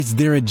Is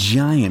there a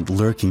giant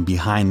lurking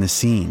behind the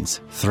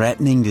scenes,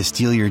 threatening to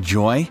steal your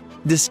joy?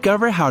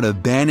 Discover how to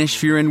banish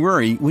fear and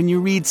worry when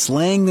you read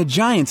Slaying the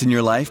Giants in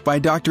Your Life by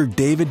Dr.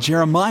 David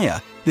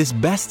Jeremiah. This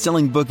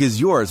best-selling book is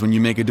yours when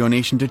you make a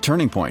donation to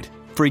Turning Point.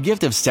 For a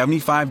gift of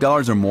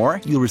 $75 or more,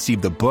 you'll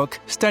receive the book,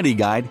 study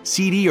guide,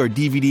 CD or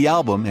DVD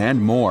album,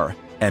 and more.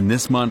 And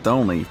this month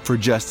only, for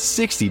just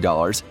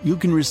 $60, you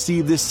can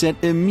receive this set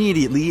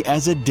immediately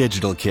as a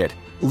digital kit.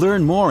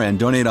 Learn more and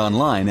donate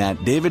online at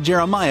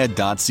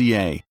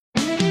davidjeremiah.ca.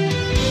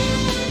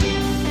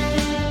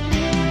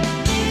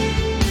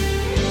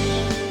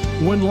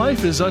 When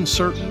life is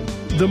uncertain,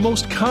 the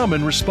most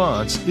common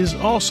response is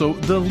also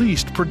the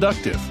least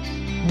productive: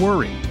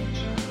 worry.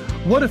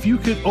 What if you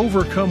could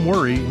overcome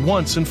worry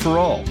once and for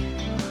all?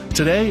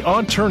 Today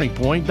on Turning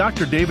Point,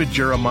 Dr. David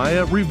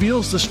Jeremiah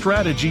reveals the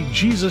strategy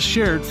Jesus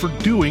shared for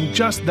doing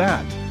just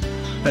that.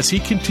 As he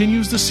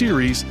continues the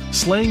series,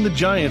 Slaying the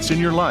Giants in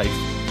Your Life,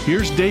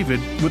 here's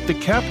David with the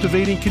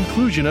captivating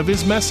conclusion of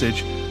his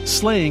message,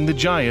 Slaying the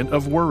Giant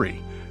of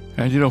Worry.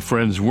 And you know,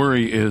 friends,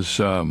 worry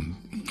is,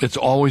 it's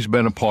always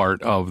been a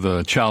part of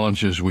the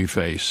challenges we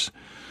face.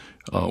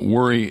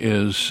 Worry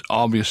is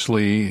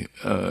obviously,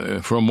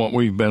 from what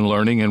we've been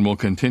learning and will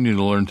continue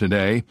to learn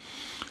today,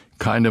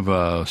 kind of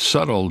a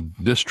subtle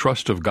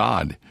distrust of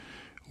God.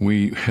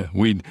 We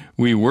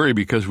worry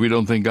because we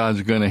don't think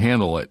God's going to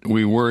handle it.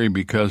 We worry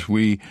because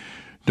we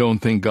don't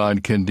think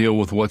God can deal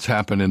with what's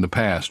happened in the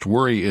past.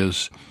 Worry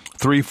is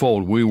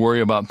threefold. We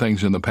worry about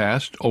things in the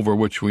past over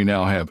which we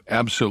now have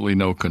absolutely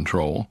no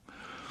control.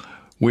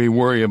 We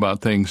worry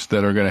about things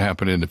that are going to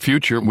happen in the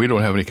future. We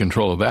don't have any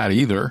control of that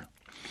either.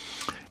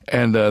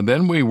 And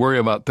then we worry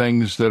about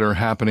things that are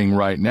happening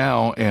right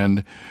now,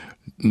 and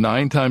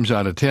 9 times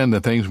out of 10,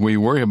 the things we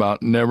worry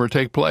about never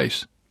take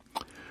place.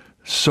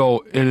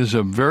 So it is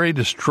a very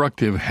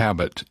destructive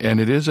habit,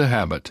 and it is a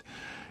habit.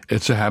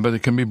 It's a habit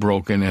that can be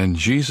broken, and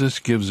Jesus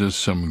gives us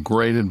some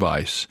great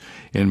advice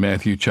in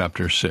Matthew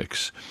chapter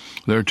 6.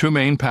 There are 2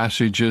 main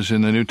passages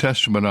in the New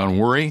Testament on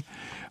worry,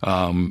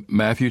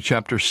 Matthew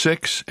chapter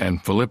 6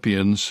 and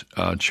Philippians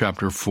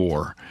chapter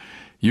 4.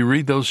 You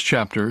read those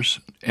chapters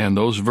and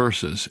those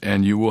verses,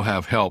 and you will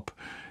have help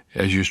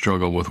as you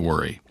struggle with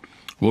worry.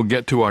 We'll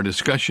get to our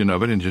discussion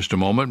of it in just a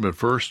moment, but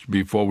first,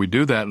 before we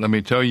do that, let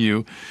me tell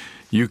you,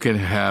 you can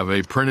have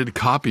a printed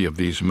copy of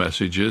these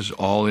messages,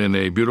 all in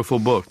a beautiful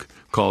book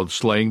called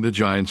Slaying the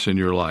Giants in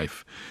Your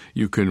Life.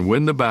 You can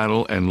win the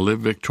battle and live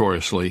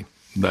victoriously.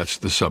 That's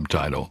the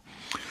subtitle.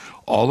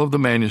 All of the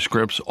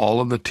manuscripts, all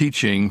of the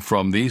teaching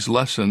from these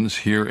lessons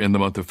here in the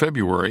month of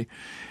February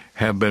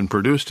have been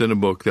produced in a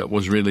book that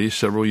was released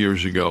several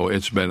years ago.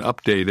 It's been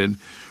updated,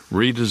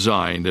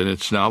 redesigned, and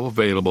it's now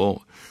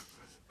available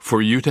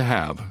for you to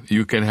have.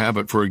 You can have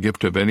it for a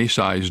gift of any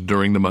size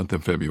during the month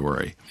of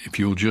February. If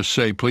you'll just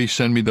say, please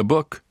send me the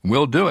book,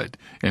 we'll do it,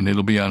 and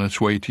it'll be on its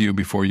way to you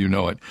before you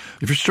know it.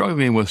 If you're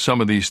struggling with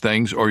some of these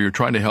things, or you're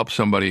trying to help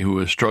somebody who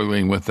is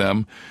struggling with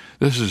them,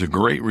 this is a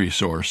great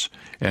resource,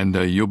 and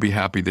you'll be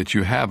happy that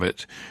you have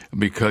it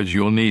because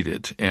you'll need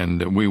it.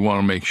 And we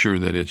want to make sure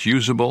that it's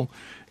usable,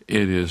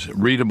 it is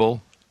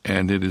readable,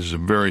 and it is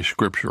very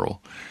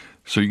scriptural.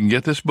 So you can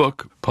get this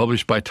book,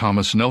 published by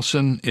Thomas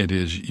Nelson. It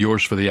is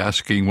yours for the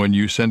asking when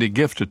you send a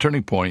gift to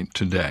Turning Point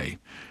today.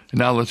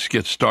 Now let's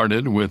get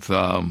started with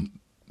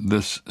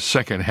this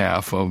second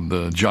half of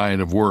the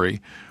Giant of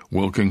Worry.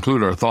 We'll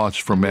conclude our thoughts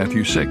from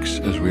Matthew 6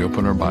 as we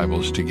open our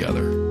Bibles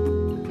together.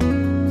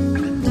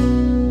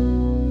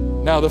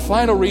 Now, the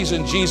final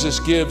reason Jesus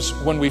gives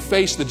when we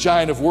face the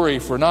giant of worry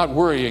for not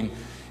worrying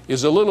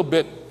is a little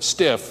bit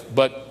stiff,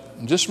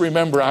 but just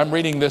remember, I'm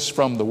reading this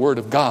from the Word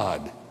of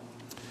God.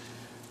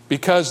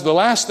 Because the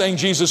last thing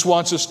Jesus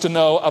wants us to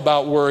know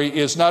about worry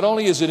is not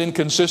only is it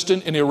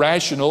inconsistent and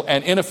irrational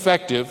and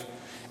ineffective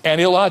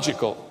and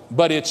illogical,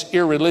 but it's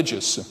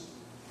irreligious.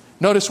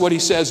 Notice what he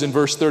says in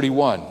verse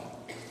 31.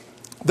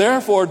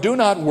 Therefore, do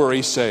not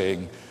worry,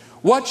 saying,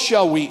 what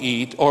shall we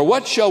eat, or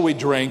what shall we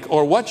drink,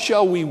 or what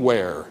shall we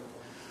wear?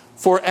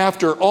 For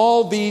after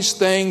all these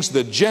things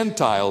the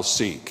Gentiles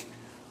seek.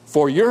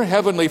 For your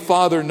heavenly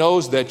Father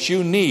knows that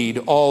you need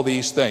all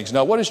these things.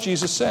 Now, what is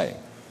Jesus saying?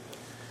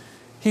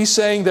 He's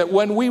saying that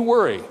when we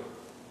worry,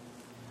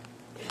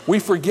 we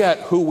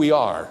forget who we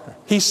are.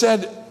 He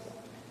said,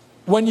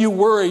 when you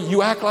worry,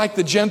 you act like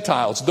the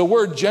Gentiles. The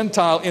word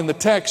Gentile in the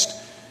text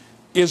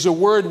is a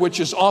word which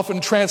is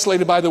often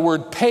translated by the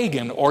word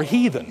pagan or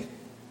heathen.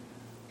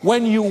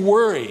 When you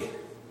worry,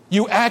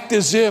 you act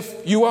as if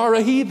you are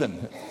a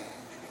heathen.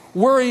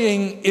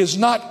 Worrying is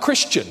not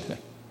Christian.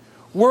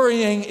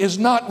 Worrying is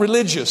not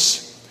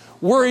religious.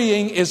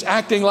 Worrying is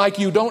acting like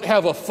you don't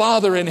have a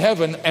Father in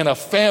heaven and a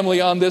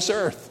family on this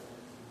earth.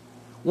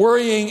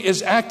 Worrying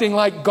is acting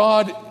like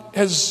God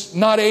is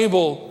not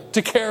able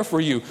to care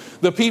for you.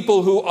 The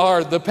people who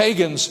are the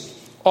pagans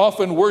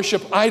often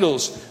worship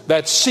idols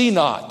that see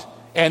not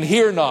and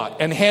hear not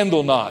and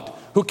handle not,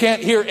 who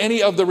can't hear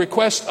any of the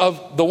requests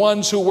of the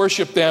ones who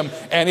worship them,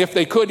 and if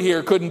they could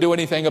hear, couldn't do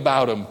anything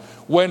about them.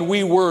 When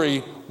we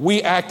worry,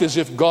 we act as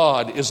if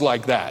God is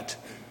like that.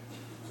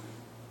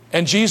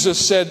 And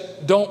Jesus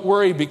said, don't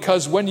worry,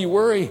 because when you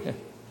worry,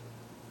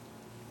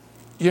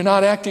 you're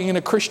not acting in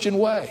a Christian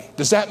way.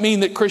 Does that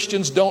mean that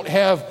Christians don't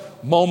have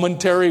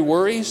momentary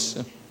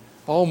worries?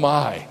 Oh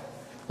my.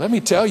 Let me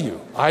tell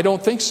you, I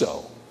don't think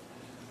so.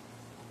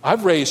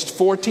 I've raised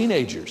 4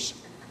 teenagers.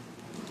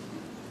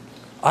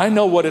 I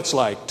know what it's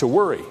like to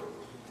worry.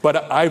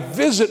 But I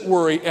visit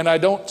worry and I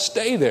don't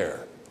stay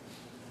there.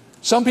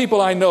 Some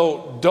people I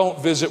know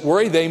don't visit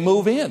worry, they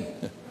move in.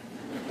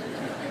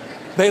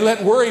 They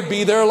let worry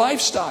be their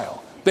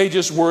lifestyle. They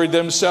just worry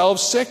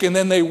themselves sick, and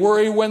then they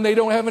worry when they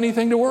don't have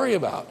anything to worry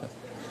about.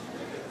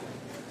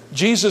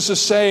 Jesus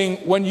is saying,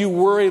 when you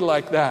worry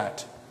like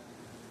that,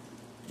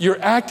 you're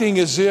acting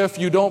as if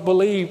you don't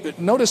believe.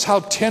 Notice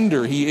how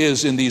tender he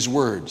is in these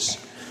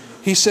words.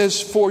 He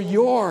says, for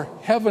your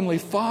heavenly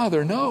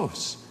Father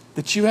knows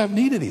that you have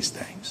need of these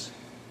things.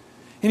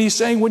 And he's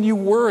saying, when you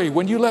worry,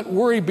 when you let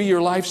worry be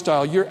your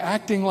lifestyle, you're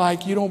acting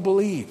like you don't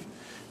believe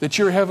that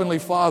your heavenly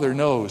Father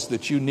knows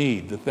that you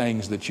need the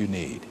things that you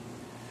need.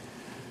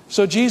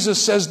 So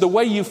Jesus says the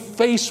way you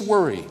face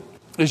worry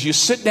is you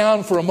sit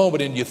down for a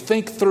moment and you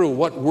think through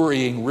what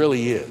worrying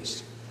really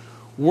is.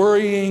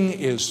 Worrying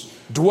is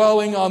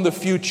dwelling on the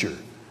future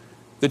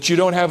that you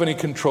don't have any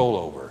control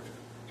over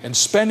and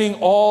spending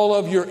all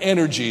of your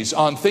energies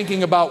on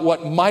thinking about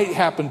what might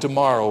happen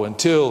tomorrow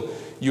until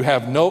you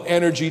have no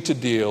energy to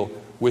deal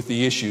with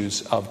the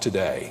issues of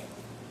today.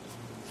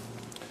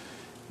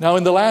 Now,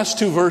 in the last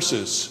 2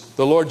 verses,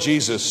 the Lord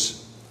Jesus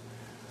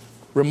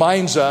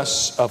reminds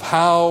us of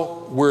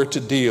how we're to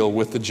deal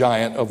with the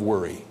giant of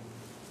worry.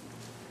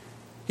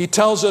 He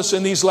tells us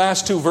in these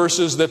last 2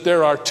 verses that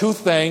there are 2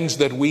 things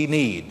that we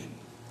need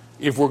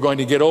if we're going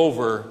to get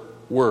over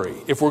worry,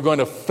 if we're going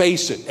to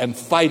face it and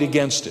fight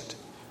against it.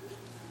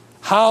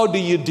 How do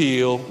you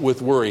deal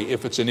with worry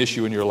if it's an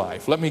issue in your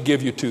life? Let me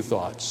give you 2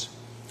 thoughts.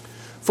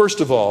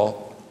 First of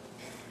all,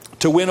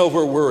 to win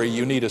over worry,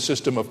 you need a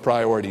system of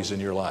priorities in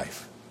your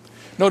life.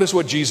 Notice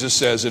what Jesus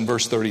says in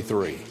verse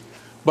 33.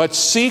 But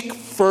seek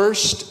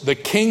first the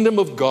kingdom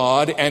of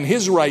God and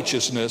his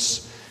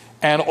righteousness,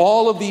 and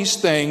all of these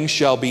things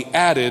shall be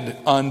added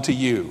unto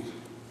you.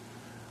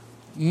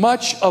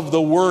 Much of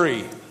the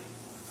worry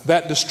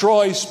that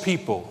destroys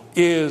people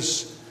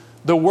is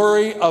the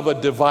worry of a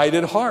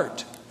divided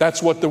heart.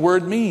 That's what the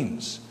word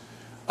means.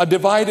 A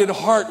divided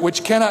heart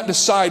which cannot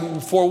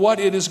decide for what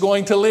it is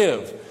going to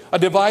live. A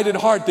divided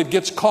heart that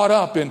gets caught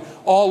up in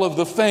all of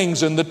the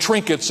things and the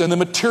trinkets and the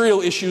material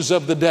issues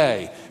of the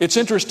day. It's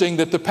interesting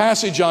that the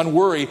passage on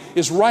worry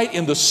is right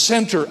in the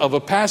center of a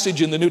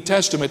passage in the New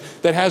Testament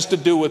that has to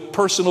do with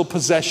personal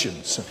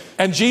possessions.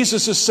 And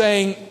Jesus is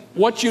saying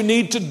what you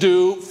need to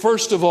do,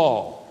 first of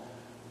all,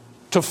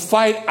 to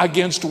fight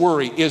against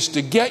worry is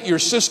to get your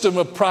system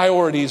of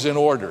priorities in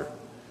order.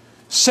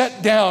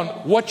 Set down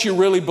what you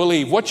really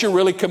believe, what you're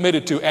really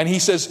committed to. And he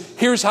says,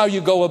 here's how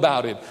you go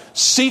about it.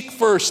 Seek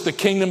first the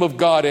kingdom of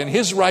God and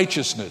his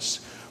righteousness.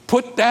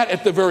 Put that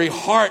at the very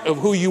heart of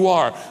who you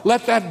are.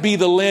 Let that be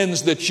the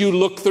lens that you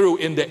look through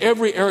into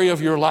every area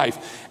of your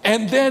life.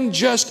 And then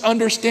just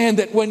understand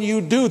that when you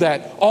do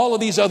that, all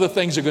of these other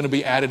things are going to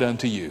be added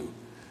unto you.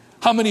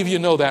 How many of you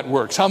know that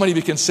works? How many of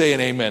you can say an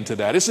amen to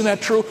that? Isn't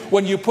that true?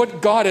 When you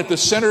put God at the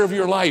center of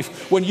your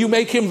life, when you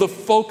make him the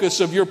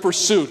focus of your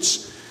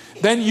pursuits,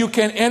 then you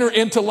can enter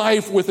into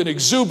life with an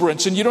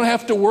exuberance, and you don't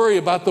have to worry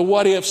about the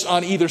what ifs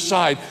on either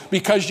side,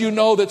 because you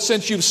know that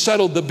since you've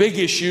settled the big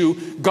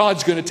issue,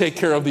 God's going to take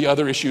care of the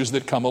other issues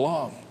that come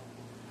along.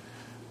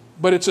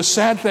 But it's a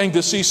sad thing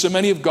to see so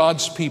many of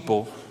God's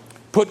people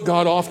put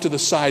God off to the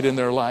side in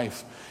their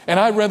life. And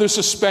I rather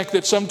suspect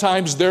that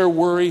sometimes their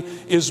worry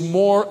is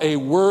more a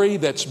worry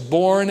that's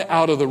born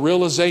out of the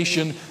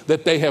realization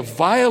that they have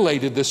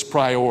violated this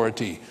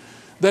priority,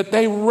 that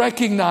they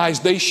recognize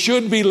they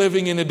should be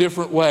living in a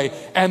different way,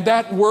 and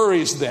that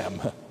worries them.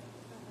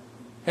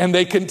 And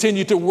they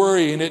continue to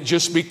worry, and it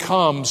just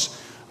becomes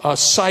a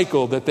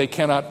cycle that they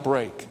cannot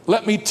break.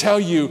 Let me tell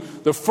you,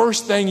 the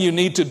first thing you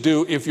need to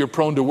do if you're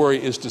prone to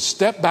worry is to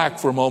step back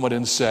for a moment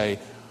and say,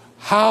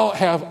 how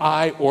have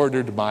I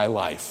ordered my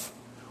life?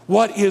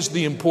 What is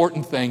the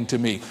important thing to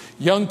me?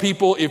 Young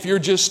people, if you're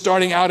just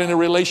starting out in a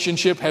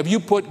relationship, have you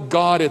put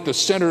God at the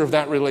center of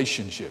that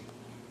relationship?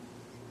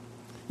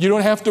 You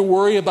don't have to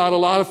worry about a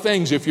lot of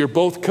things if you're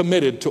both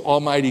committed to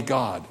Almighty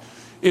God.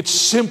 It's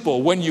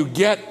simple. When you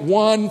get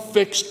one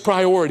fixed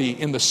priority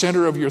in the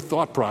center of your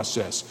thought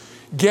process,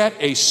 get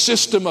a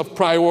system of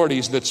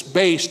priorities that's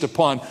based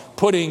upon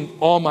putting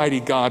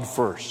Almighty God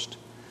first.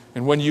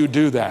 And when you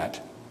do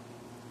that,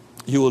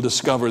 you will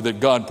discover that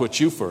God puts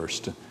you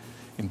first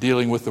in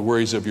dealing with the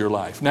worries of your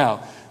life.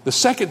 Now, the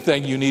second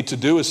thing you need to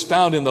do is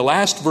found in the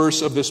last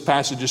verse of this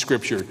passage of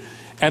Scripture.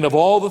 And of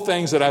all the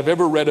things that I've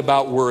ever read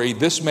about worry,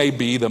 this may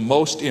be the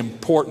most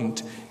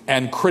important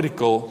and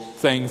critical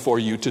thing for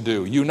you to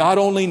do. You not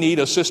only need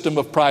a system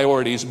of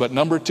priorities, but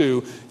number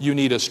 2, you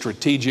need a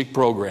strategic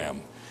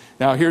program.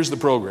 Now, here's the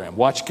program.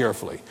 Watch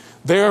carefully.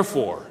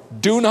 Therefore,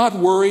 do not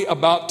worry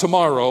about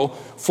tomorrow,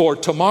 for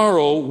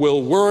tomorrow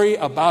will worry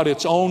about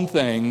its own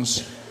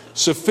things.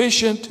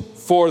 Sufficient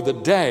for the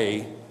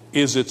day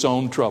is its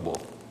own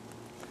trouble.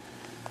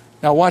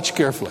 Now watch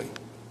carefully.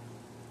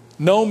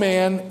 No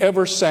man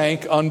ever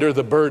sank under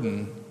the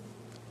burden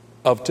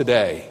of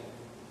today.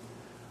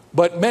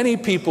 But many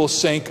people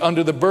sink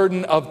under the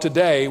burden of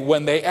today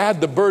when they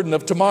add the burden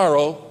of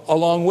tomorrow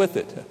along with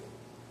it.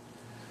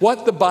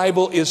 What the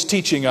Bible is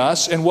teaching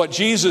us and what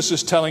Jesus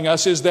is telling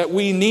us is that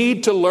we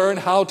need to learn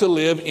how to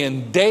live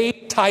in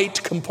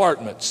day-tight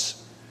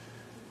compartments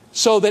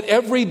so that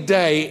every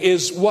day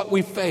is what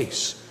we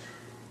face.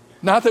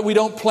 Not that we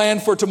don't plan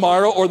for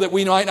tomorrow or that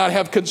we might not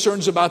have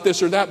concerns about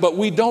this or that, but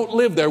we don't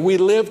live there. We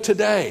live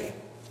today.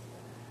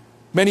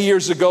 Many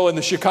years ago in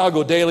the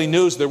Chicago Daily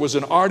News, there was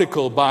an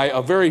article by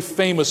a very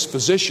famous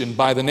physician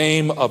by the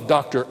name of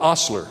Dr.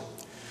 Osler.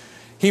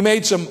 He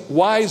made some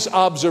wise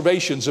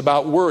observations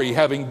about worry,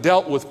 having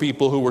dealt with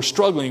people who were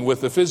struggling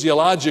with the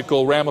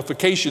physiological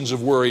ramifications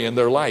of worry in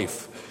their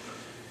life.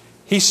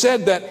 He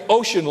said that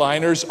ocean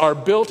liners are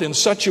built in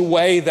such a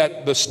way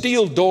that the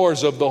steel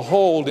doors of the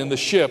hold in the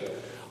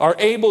ship are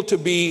able to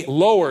be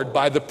lowered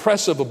by the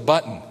press of a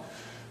button,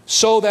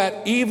 so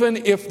that even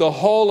if the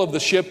hull of the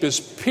ship is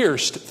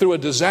pierced through a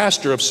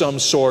disaster of some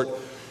sort,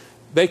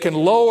 they can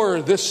lower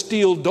this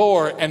steel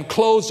door and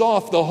close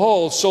off the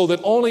hull so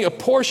that only a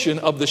portion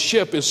of the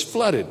ship is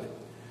flooded.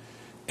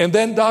 And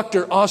then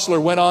Dr. Osler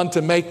went on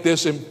to make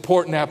this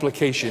important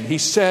application. He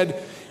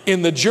said,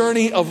 in the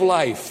journey of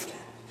life,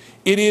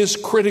 it is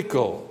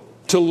critical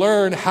to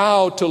learn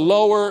how to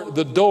lower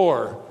the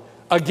door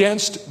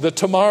against the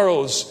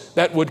tomorrows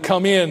that would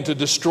come in to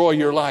destroy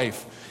your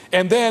life.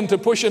 And then to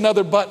push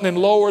another button and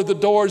lower the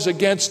doors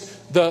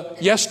against the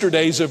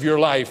yesterdays of your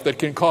life that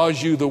can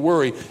cause you the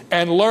worry.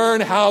 And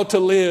learn how to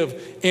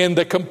live in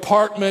the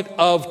compartment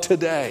of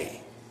today.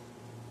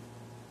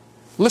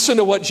 Listen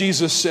to what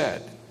Jesus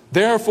said.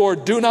 Therefore,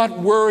 do not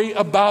worry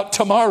about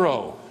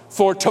tomorrow,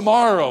 for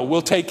tomorrow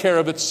will take care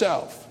of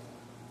itself.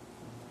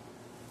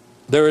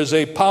 There is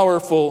a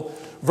powerful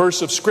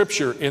verse of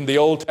Scripture in the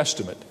Old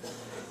Testament,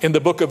 in the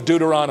book of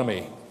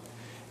Deuteronomy.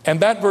 And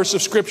that verse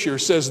of Scripture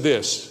says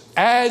this: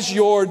 as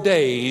your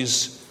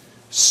days,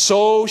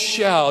 so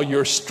shall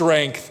your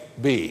strength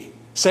be.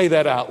 Say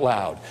that out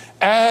loud.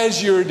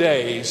 As your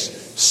days,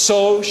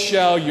 so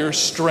shall your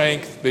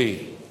strength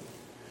be.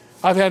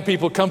 I've had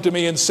people come to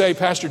me and say,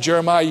 Pastor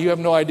Jeremiah, you have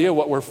no idea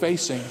what we're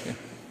facing.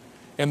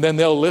 And then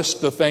they'll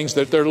list the things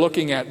that they're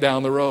looking at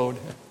down the road.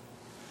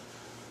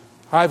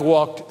 I've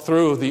walked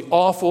through the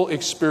awful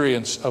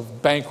experience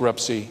of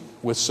bankruptcy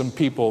with some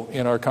people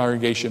in our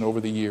congregation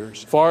over the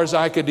years. As far as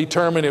I could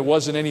determine, it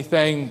wasn't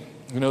anything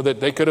that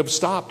they could have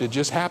stopped. It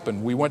just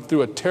happened. We went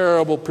through a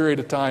terrible period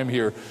of time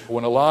here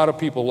when a lot of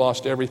people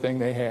lost everything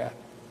they had.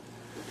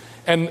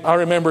 And I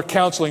remember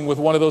counseling with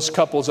one of those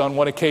couples on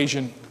one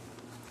occasion,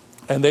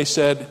 and they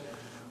said,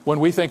 when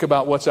we think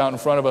about what's out in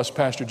front of us,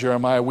 Pastor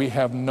Jeremiah, we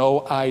have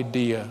no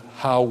idea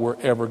how we're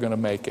ever going to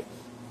make it.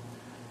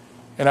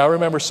 And I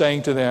remember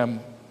saying to them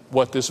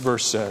what this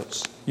verse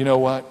says. You know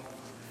what?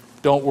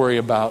 Don't worry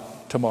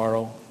about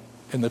tomorrow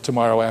and the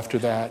tomorrow after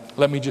that.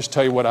 Let me just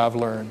tell you what I've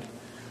learned.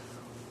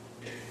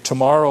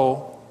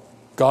 Tomorrow,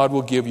 God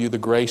will give you the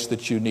grace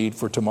that you need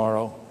for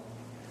tomorrow.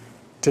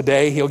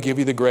 Today, He'll give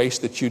you the grace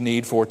that you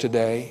need for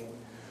today.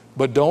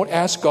 But don't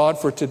ask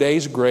God for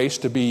today's grace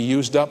to be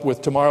used up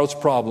with tomorrow's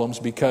problems,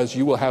 because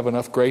you will have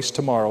enough grace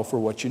tomorrow for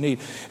what you need.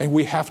 And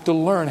we have to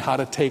learn how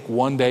to take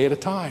one day at a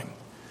time.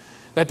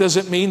 That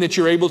doesn't mean that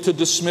you're able to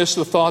dismiss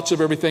the thoughts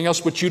of everything else,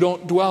 but you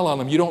don't dwell on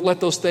them. You don't let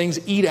those things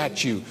eat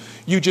at you.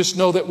 You just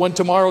know that when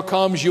tomorrow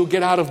comes, you'll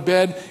get out of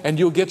bed and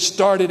you'll get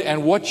started,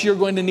 and what you're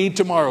going to need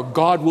tomorrow,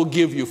 God will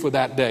give you for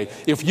that day.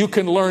 If you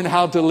can learn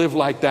how to live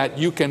like that,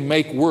 you can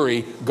make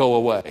worry go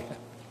away.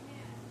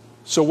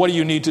 So what do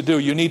you need to do?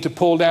 You need to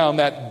pull down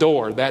that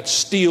door, that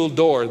steel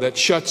door that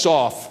shuts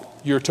off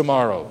your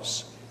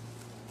tomorrows.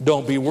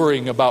 Don't be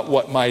worrying about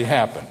what might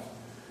happen.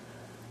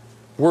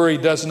 Worry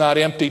does not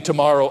empty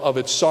tomorrow of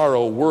its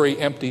sorrow. Worry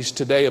empties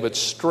today of its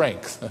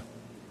strength.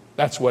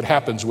 That's what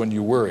happens when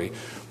you worry.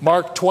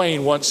 Mark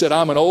Twain once said,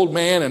 I'm an old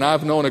man and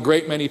I've known a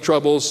great many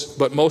troubles,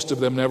 but most of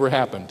them never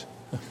happened.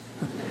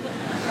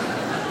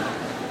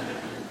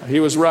 He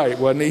was right,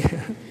 wasn't he?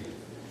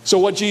 So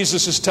what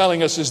Jesus is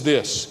telling us is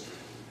this: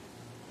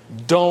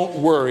 don't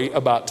worry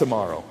about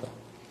tomorrow.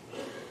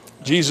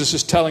 Jesus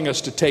is telling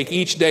us to take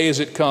each day as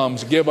it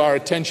comes, give our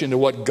attention to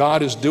what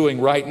God is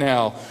doing right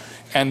now,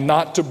 and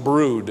not to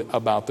brood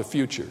about the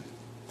future.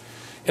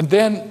 And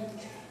then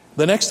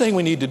the next thing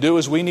we need to do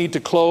is we need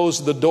to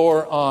close the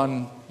door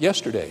on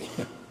yesterday.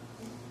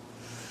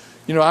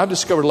 I've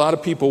discovered a lot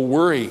of people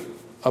worry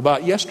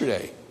about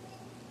yesterday.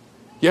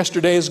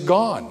 Yesterday is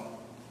gone.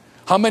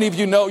 How many of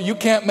you know you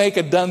can't make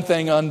a done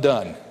thing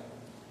undone?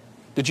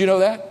 Did you know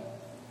that?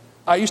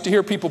 I used to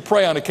hear people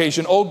pray on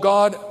occasion, oh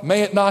God,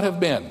 may it not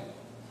have been.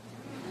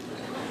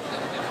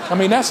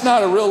 That's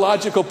not a real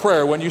logical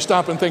prayer when you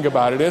stop and think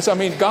about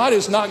it. God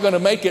is not going to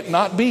make it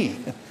not be.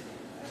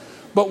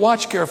 But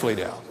watch carefully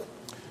now.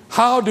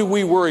 How do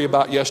we worry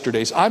about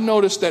yesterdays? I've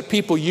noticed that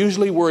people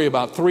usually worry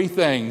about three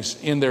things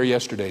in their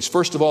yesterdays.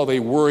 First of all, they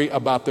worry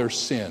about their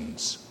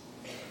sins.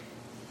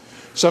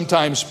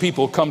 Sometimes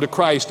people come to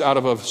Christ out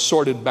of a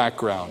sordid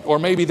background. Or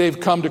maybe they've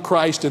come to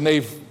Christ and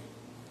they've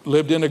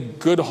lived in a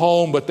good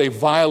home, but they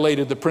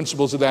violated the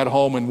principles of that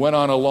home and went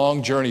on a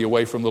long journey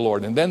away from the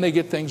Lord. And then they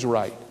get things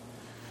right.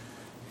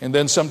 And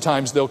then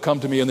sometimes they'll come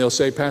to me and they'll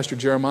say, Pastor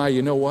Jeremiah,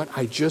 you know what?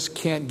 I just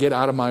can't get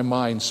out of my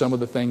mind some of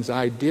the things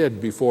I did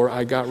before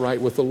I got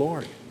right with the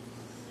Lord.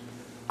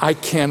 I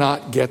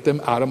cannot get them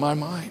out of my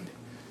mind.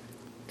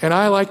 And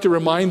I like to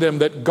remind them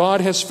that God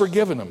has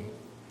forgiven them,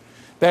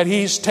 that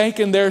He's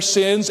taken their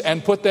sins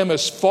and put them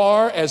as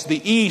far as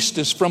the east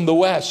is from the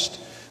west,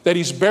 that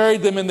He's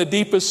buried them in the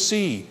deepest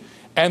sea,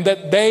 and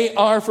that they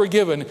are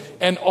forgiven.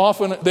 And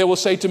often they will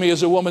say to me,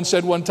 as a woman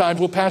said one time,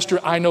 well, Pastor,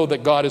 I know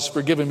that God has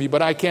forgiven me,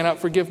 but I cannot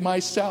forgive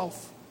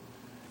myself.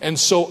 And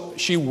so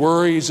she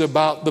worries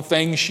about the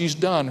things she's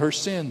done, her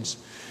sins.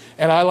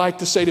 And I like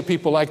to say to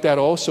people like that,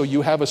 oh, so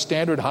you have a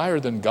standard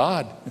higher than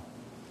God.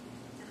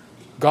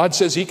 God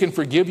says He can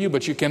forgive you,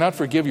 but you cannot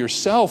forgive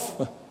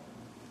yourself.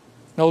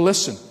 No,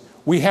 listen,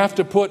 we have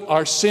to put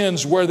our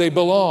sins where they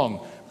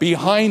belong.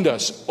 Behind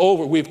us,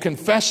 over. We've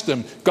confessed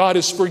them. God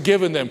has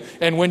forgiven them.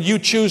 And when you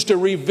choose to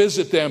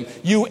revisit them,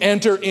 you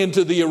enter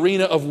into the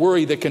arena of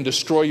worry that can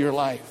destroy your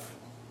life.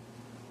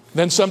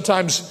 Then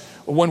sometimes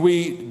when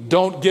we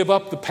don't give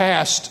up the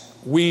past,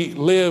 we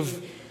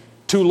live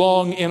too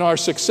long in our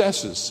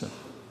successes.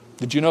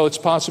 Did you know it's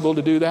possible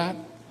to do that?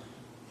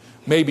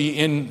 Maybe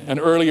in an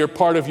earlier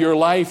part of your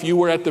life, you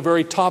were at the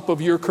very top of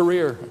your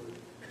career.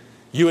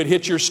 You had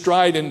hit your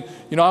stride, and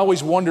I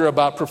always wonder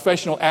about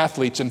professional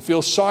athletes and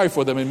feel sorry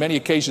for them in many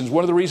occasions.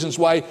 One of the reasons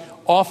why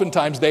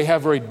oftentimes they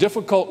have very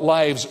difficult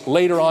lives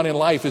later on in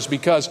life is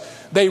because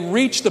they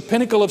reach the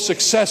pinnacle of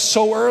success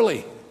so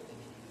early.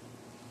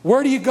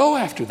 Where do you go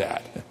after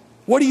that?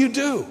 What do you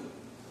do?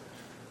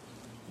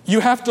 You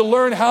have to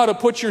learn how to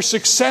put your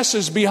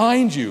successes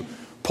behind you.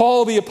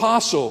 Paul the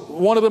Apostle,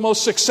 one of the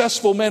most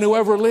successful men who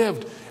ever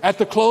lived, at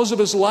the close of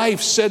his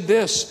life said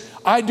this,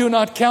 I do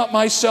not count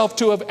myself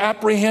to have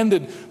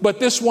apprehended, but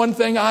this one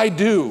thing I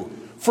do,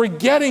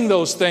 forgetting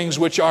those things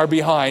which are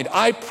behind,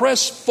 I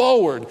press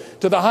forward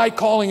to the high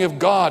calling of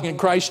God in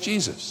Christ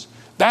Jesus.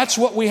 That's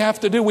what we have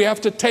to do. We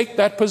have to take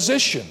that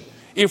position.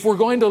 If we're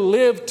going to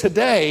live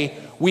today,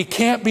 we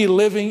can't be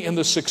living in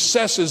the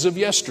successes of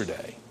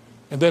yesterday.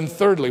 And then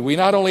thirdly, we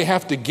not only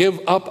have to give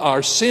up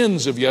our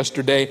sins of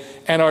yesterday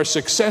and our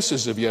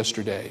successes of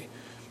yesterday.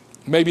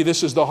 Maybe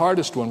this is the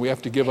hardest one. We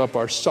have to give up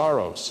our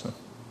sorrows.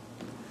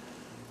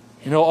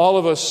 All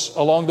of us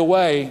along the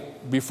way,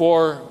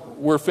 before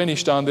we're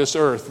finished on this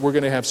earth, we're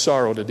going to have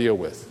sorrow to deal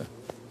with.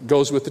 It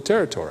goes with the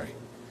territory.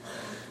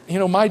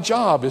 My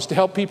job is to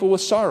help people with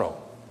sorrow.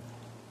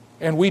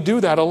 And we do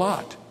that a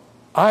lot.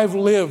 I've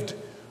lived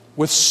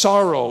with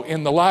sorrow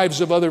in the lives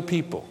of other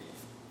people.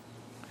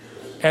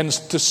 And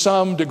to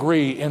some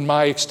degree in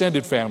my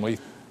extended family.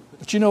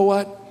 But you know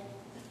what?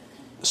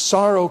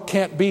 Sorrow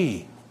can't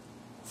be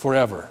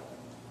forever.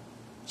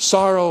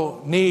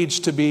 Sorrow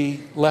needs to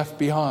be left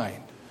behind.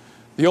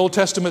 The Old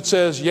Testament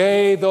says,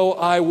 yea, though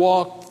I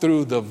walk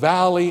through the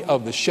valley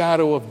of the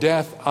shadow of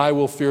death, I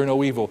will fear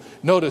no evil.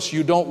 Notice,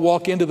 you don't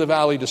walk into the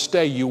valley to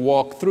stay, you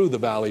walk through the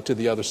valley to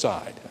the other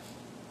side.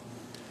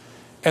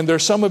 And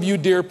there's some of you,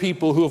 dear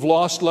people, who have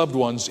lost loved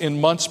ones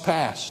in months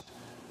past.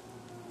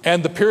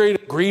 And the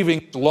period of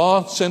grieving is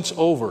long since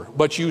over,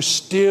 but you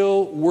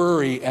still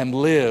worry and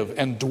live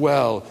and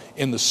dwell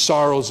in the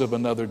sorrows of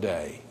another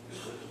day.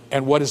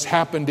 And what has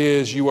happened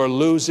is you are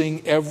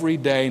losing every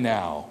day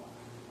now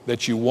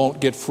that you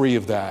won't get free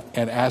of that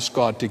and ask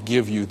God to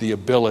give you the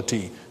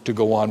ability to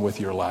go on with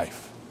your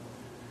life.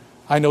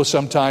 I know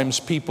sometimes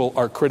people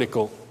are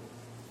critical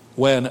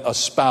when a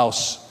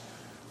spouse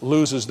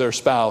loses their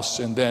spouse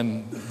and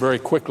then very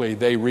quickly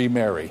they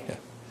remarry.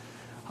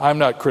 I'm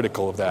not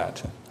critical of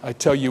that. I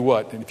tell you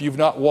what, if you've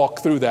not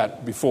walked through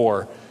that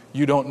before,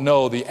 you don't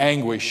know the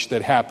anguish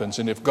that happens.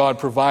 And if God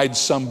provides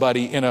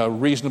somebody in a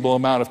reasonable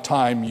amount of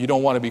time, you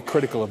don't want to be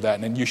critical of that.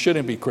 And you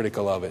shouldn't be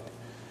critical of it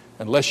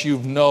unless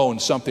you've known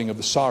something of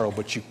the sorrow.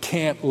 But you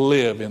can't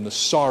live in the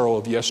sorrow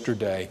of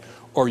yesterday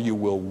or you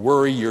will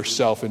worry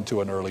yourself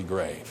into an early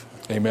grave.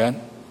 Amen?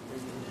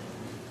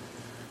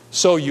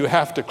 So you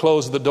have to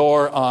close the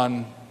door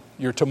on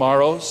your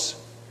tomorrows,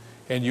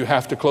 and you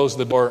have to close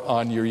the door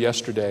on your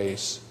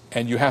yesterdays,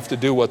 and you have to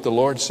do what the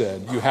Lord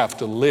said. You have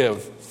to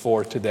live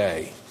for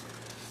today.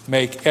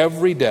 Make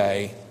every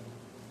day,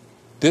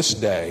 this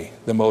day,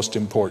 the most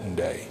important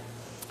day.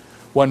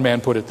 One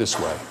man put it this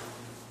way: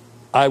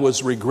 I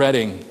was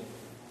regretting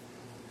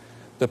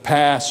the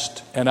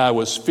past and I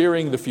was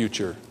fearing the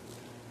future.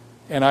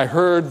 And I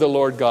heard the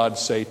Lord God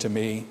say to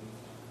me,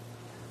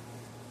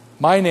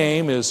 my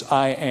name is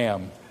I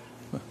Am.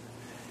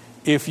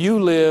 If you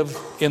live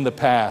in the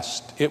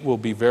past, it will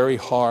be very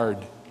hard,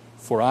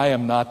 for I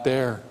am not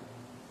there.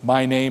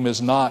 My name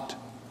is not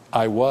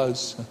I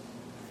Was.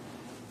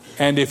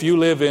 And if you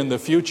live in the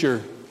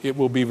future, it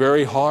will be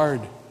very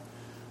hard,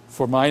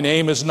 for my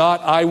name is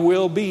not I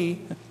Will Be.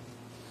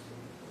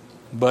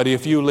 But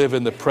if you live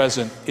in the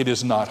present, it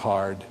is not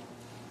hard,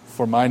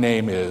 for my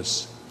name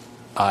is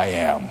I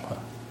Am.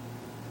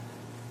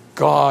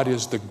 God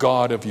is the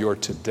God of your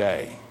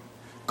today.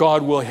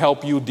 God will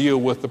help you deal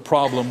with the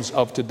problems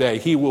of today.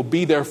 He will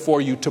be there for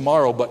you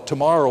tomorrow, but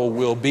tomorrow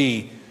will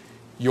be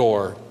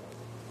your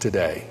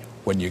today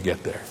when you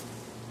get there.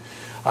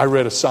 I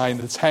read a sign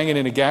that's hanging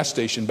in a gas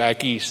station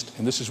back east,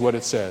 and this is what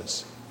it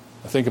says.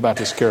 Now think about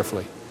this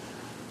carefully.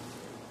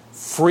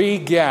 Free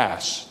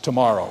gas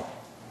tomorrow.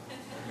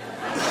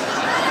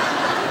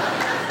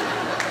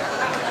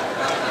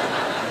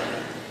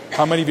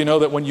 How many of you know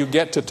that when you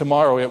get to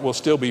tomorrow, it will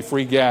still be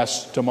free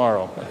gas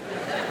tomorrow?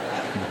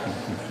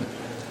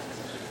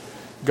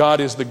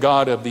 God is the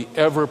God of the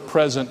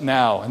ever-present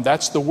now. And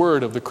that's the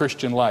word of the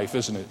Christian life,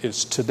 isn't it?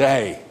 It's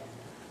today.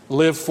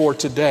 Live for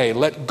today.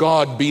 Let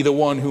God be the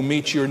one who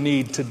meets your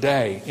need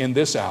today in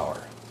this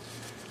hour.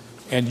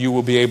 And you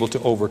will be able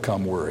to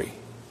overcome worry.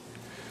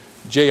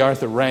 J.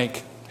 Arthur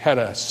Rank had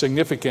a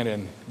significant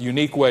and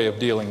unique way of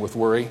dealing with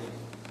worry.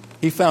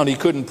 He found he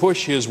couldn't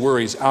push his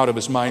worries out of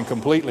his mind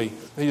completely.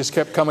 He just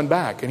kept coming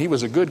back. And he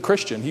was a good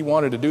Christian. He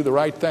wanted to do the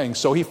right thing.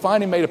 So he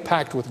finally made a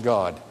pact with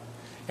God.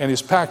 And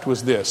his pact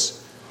was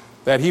this,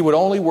 that he would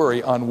only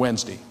worry on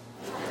Wednesday.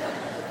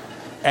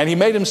 And he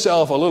made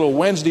himself a little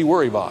Wednesday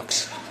worry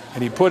box.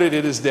 And he put it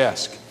at his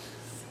desk.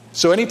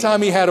 So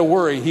anytime he had a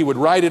worry, he would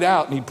write it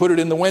out and he'd put it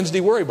in the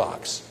Wednesday worry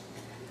box.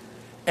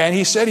 And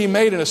he said he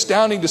made an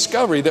astounding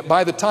discovery that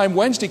by the time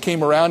Wednesday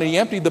came around and he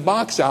emptied the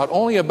box out,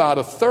 only about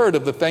a third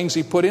of the things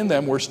he put in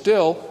them were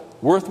still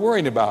worth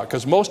worrying about,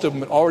 because most of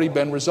them had already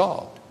been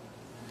resolved.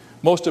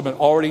 Most of them had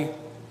already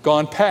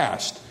gone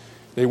past.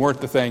 They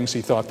weren't the things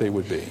he thought they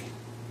would be.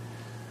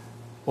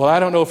 Well, I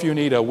don't know if you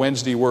need a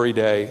Wednesday worry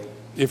day.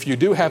 If you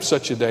do have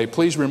such a day,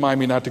 please remind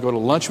me not to go to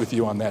lunch with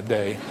you on that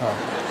day.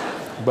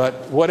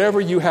 But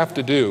whatever you have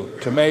to do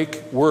to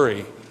make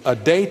worry a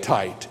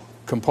day-tight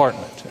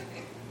compartment,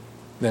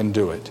 then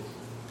do it.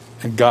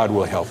 And God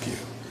will help you.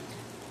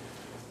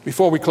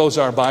 Before we close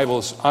our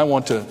Bibles, I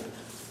want to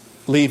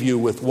leave you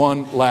with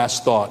one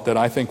last thought that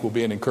I think will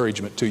be an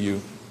encouragement to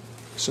you.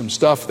 Some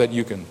stuff that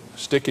you can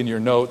stick in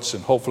your notes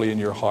and hopefully in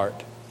your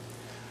heart.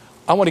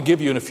 I want to give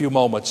you in a few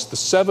moments the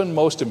 7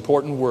 most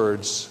important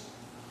words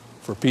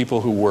for people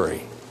who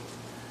worry.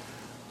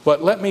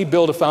 But let me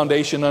build a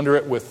foundation under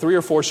it with 3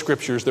 or 4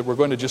 scriptures that we're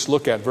going to just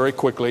look at very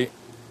quickly.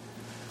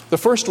 The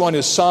first one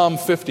is Psalm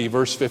 50,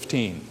 verse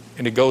 15.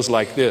 And it goes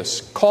like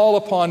this. Call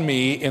upon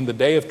me in the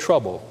day of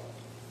trouble.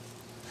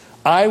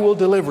 I will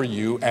deliver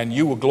you and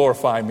you will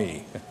glorify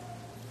me.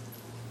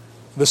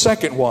 The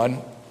second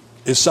one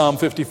is Psalm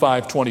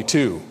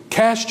 55:22.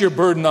 Cast your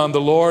burden on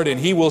the Lord and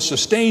he will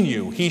sustain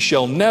you. He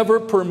shall never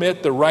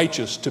permit the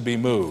righteous to be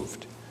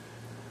moved.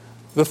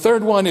 The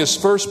third one is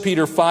 1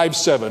 Peter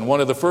 5:7,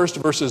 one of the first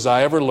verses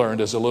I ever learned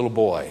as a little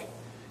boy.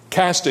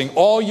 Casting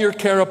all your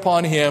care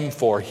upon him,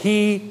 for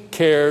he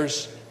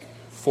cares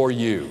for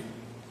you.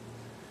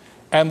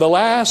 And the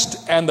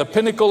last and the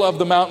pinnacle of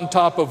the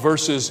mountaintop of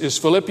verses is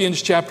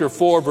Philippians chapter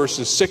 4,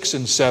 verses 6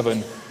 and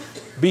 7.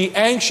 Be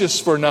anxious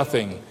for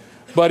nothing,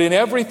 but in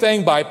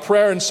everything by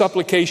prayer and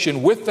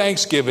supplication with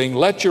thanksgiving,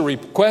 let your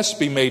requests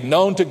be made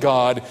known to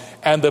God,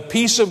 and the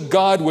peace of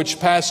God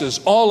which passes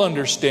all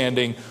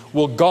understanding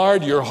will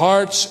guard your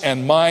hearts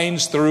and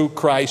minds through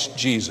Christ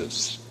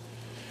Jesus.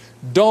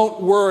 Don't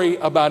worry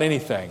about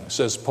anything,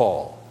 says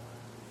Paul,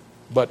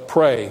 but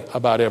pray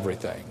about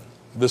everything.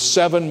 The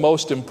 7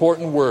 most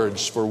important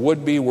words for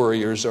would-be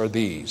worriers are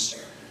these.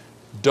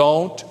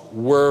 Don't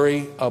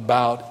worry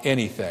about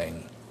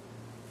anything.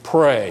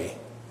 Pray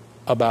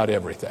about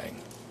everything.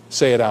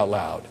 Say it out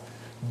loud.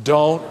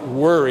 Don't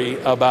worry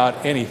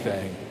about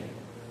anything.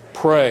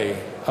 Pray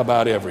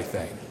about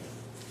everything.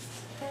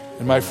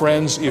 And my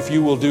friends, if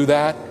you will do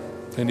that,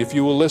 and if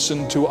you will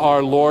listen to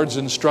our Lord's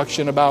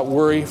instruction about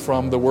worry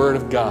from the Word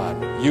of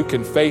God, you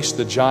can face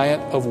the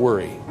giant of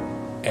worry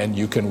and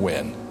you can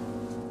win.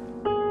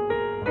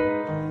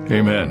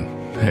 Amen.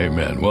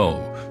 Amen.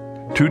 Well,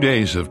 2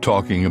 days of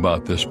talking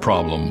about this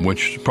problem,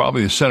 which is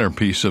probably the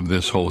centerpiece of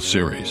this whole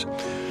series.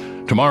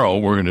 Tomorrow,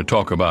 we're going to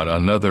talk about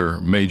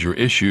another major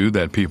issue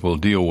that people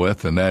deal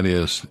with, and that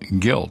is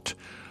guilt.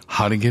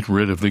 How to get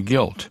rid of the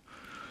guilt.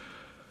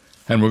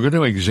 And we're going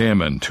to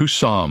examine 2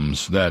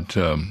 Psalms that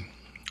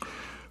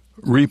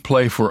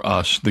replay for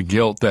us the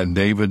guilt that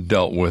David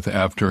dealt with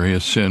after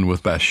his sin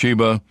with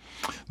Bathsheba,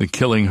 the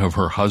killing of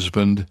her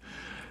husband,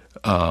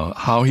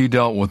 how he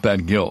dealt with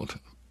that guilt.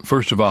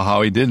 First of all,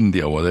 how he didn't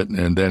deal with it,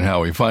 and then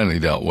how he finally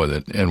dealt with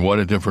it, and what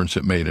a difference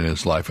it made in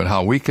his life, and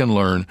how we can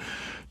learn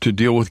to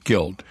deal with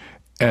guilt,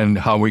 and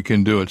how we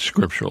can do it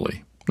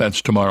scripturally.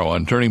 That's tomorrow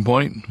on Turning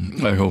Point.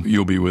 I hope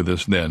you'll be with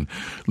us then.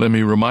 Let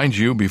me remind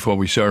you, before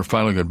we say our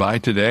final goodbye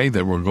today,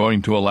 that we're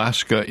going to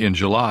Alaska in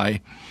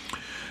July.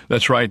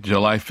 That's right,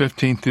 July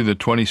 15th through the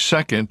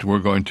 22nd, we're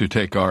going to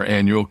take our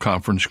annual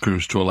conference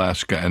cruise to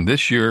Alaska. And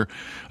this year,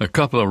 a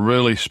couple of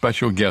really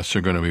special guests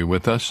are going to be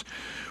with us.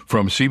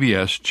 From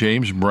CBS,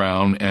 James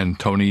Brown and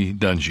Tony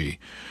Dungy,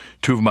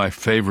 2 of my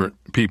favorite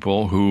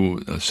people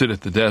who sit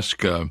at the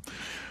desk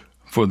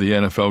for the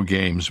NFL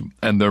games,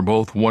 and they're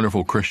both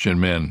wonderful Christian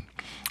men.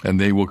 and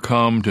they will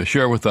come to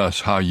share with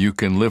us how you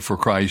can live for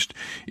Christ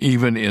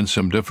even in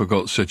some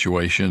difficult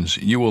situations.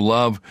 You will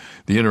love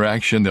the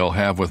interaction they'll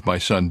have with my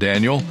son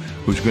Daniel,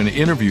 who's going to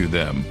interview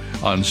them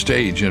on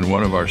stage in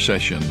one of our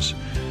sessions.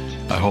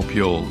 I hope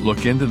you'll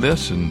look into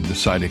this and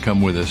decide to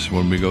come with us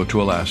when we go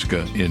to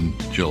Alaska in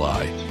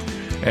July.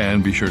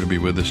 And be sure to be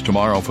with us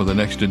tomorrow for the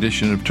next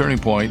edition of Turning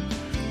Point,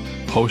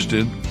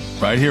 hosted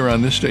right here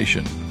on this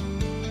station.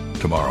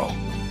 Tomorrow.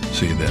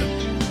 See you then.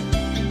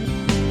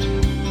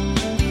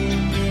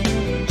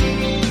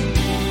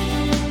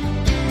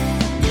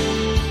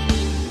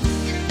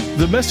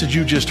 The message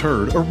you just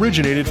heard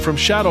originated from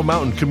Shadow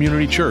Mountain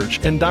Community Church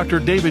and Dr.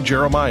 David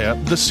Jeremiah,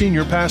 the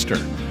senior pastor.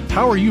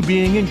 How are you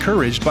being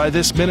encouraged by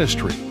this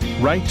ministry?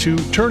 Write to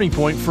Turning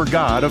Point for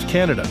God of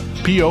Canada,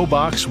 P.O.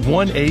 Box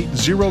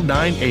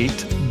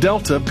 18098,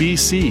 Delta,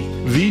 BC,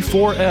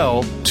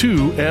 V4L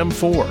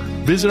 2M4.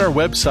 Visit our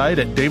website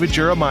at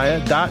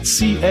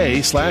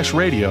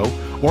davidjeremiah.ca/radio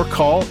or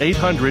call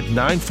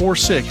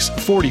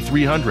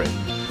 800-946-4300.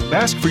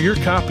 Ask for your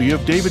copy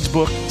of David's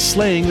book,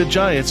 Slaying the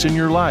Giants in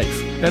Your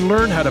Life, and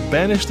learn how to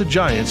banish the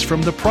giants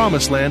from the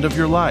promised land of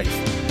your life.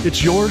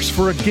 It's yours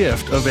for a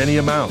gift of any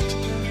amount.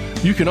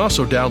 You can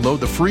also download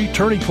the free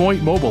Turning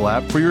Point mobile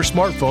app for your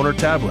smartphone or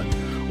tablet,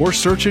 or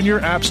search in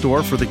your app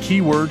store for the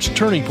keywords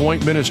Turning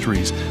Point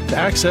Ministries to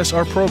access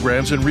our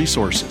programs and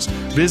resources.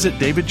 Visit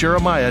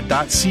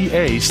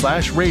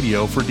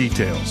davidjeremiah.ca/radio for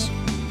details.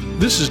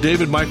 This is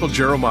David Michael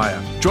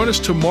Jeremiah. Join us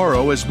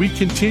tomorrow as we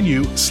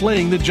continue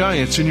slaying the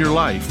giants in your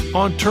life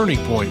on Turning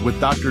Point with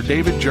Dr.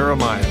 David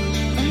Jeremiah.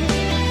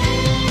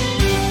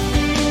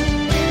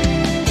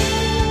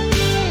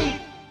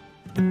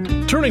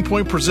 Turning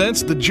Point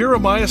presents the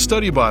Jeremiah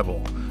Study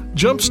Bible.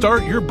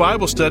 Jumpstart your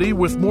Bible study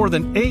with more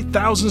than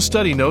 8,000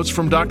 study notes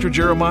from Dr.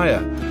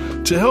 Jeremiah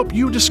to help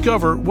you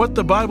discover what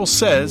the Bible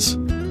says,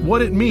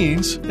 what it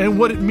means, and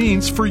what it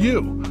means for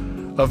you.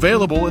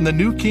 Available in the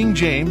New King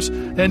James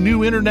and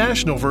New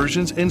International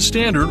versions in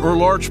standard or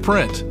large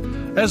print,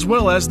 as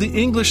well as the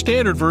English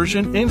Standard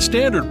Version in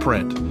standard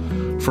print.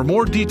 For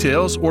more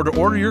details or to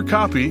order your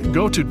copy,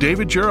 go to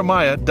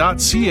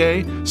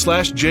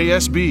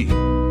davidjeremiah.ca/JSB.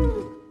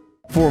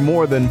 For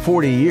more than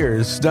 40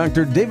 years,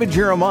 Dr. David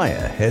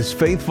Jeremiah has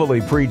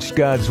faithfully preached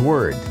God's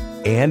Word.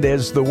 And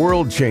as the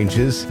world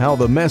changes, how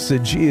the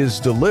message is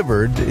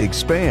delivered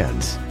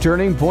expands.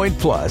 Turning Point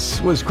Plus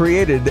was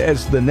created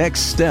as the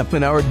next step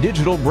in our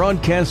digital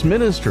broadcast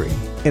ministry.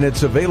 And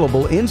it's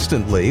available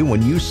instantly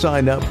when you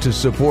sign up to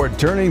support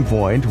Turning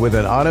Point with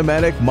an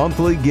automatic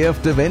monthly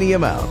gift of any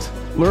amount.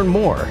 Learn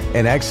more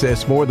and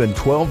access more than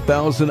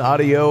 12,000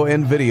 audio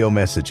and video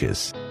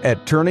messages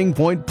at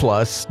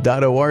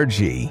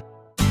turningpointplus.org.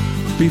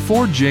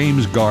 Before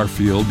James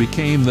Garfield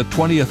became the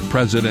 20th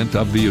President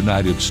of the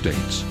United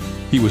States,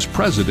 he was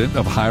president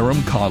of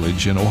Hiram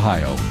College in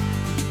Ohio.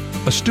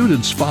 A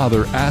student's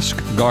father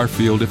asked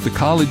Garfield if the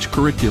college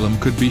curriculum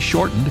could be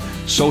shortened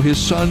so his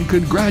son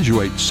could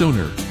graduate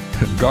sooner.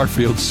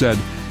 Garfield said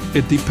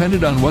it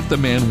depended on what the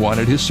man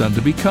wanted his son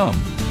to become.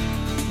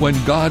 When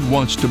God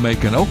wants to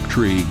make an oak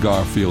tree,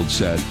 Garfield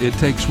said, it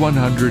takes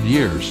 100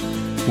 years.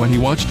 When he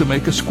wants to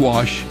make a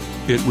squash,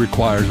 it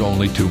requires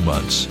only 2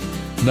 months.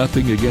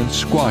 Nothing against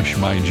squash,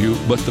 mind you,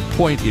 but the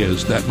point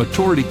is that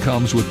maturity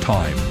comes with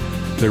time.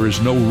 There is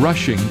no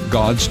rushing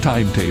God's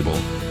timetable.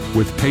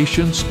 With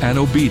patience and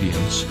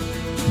obedience,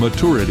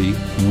 maturity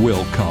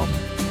will come.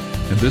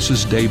 And this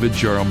is David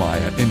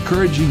Jeremiah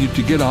encouraging you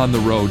to get on the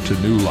road to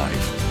new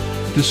life.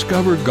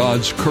 Discover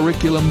God's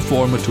curriculum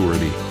for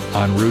maturity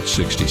on Route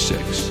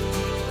 66.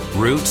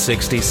 Route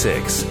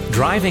 66,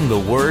 driving the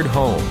word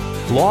home.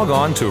 Log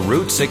on to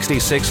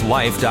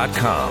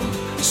Route66Life.com.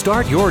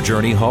 Start your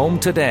journey home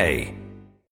today.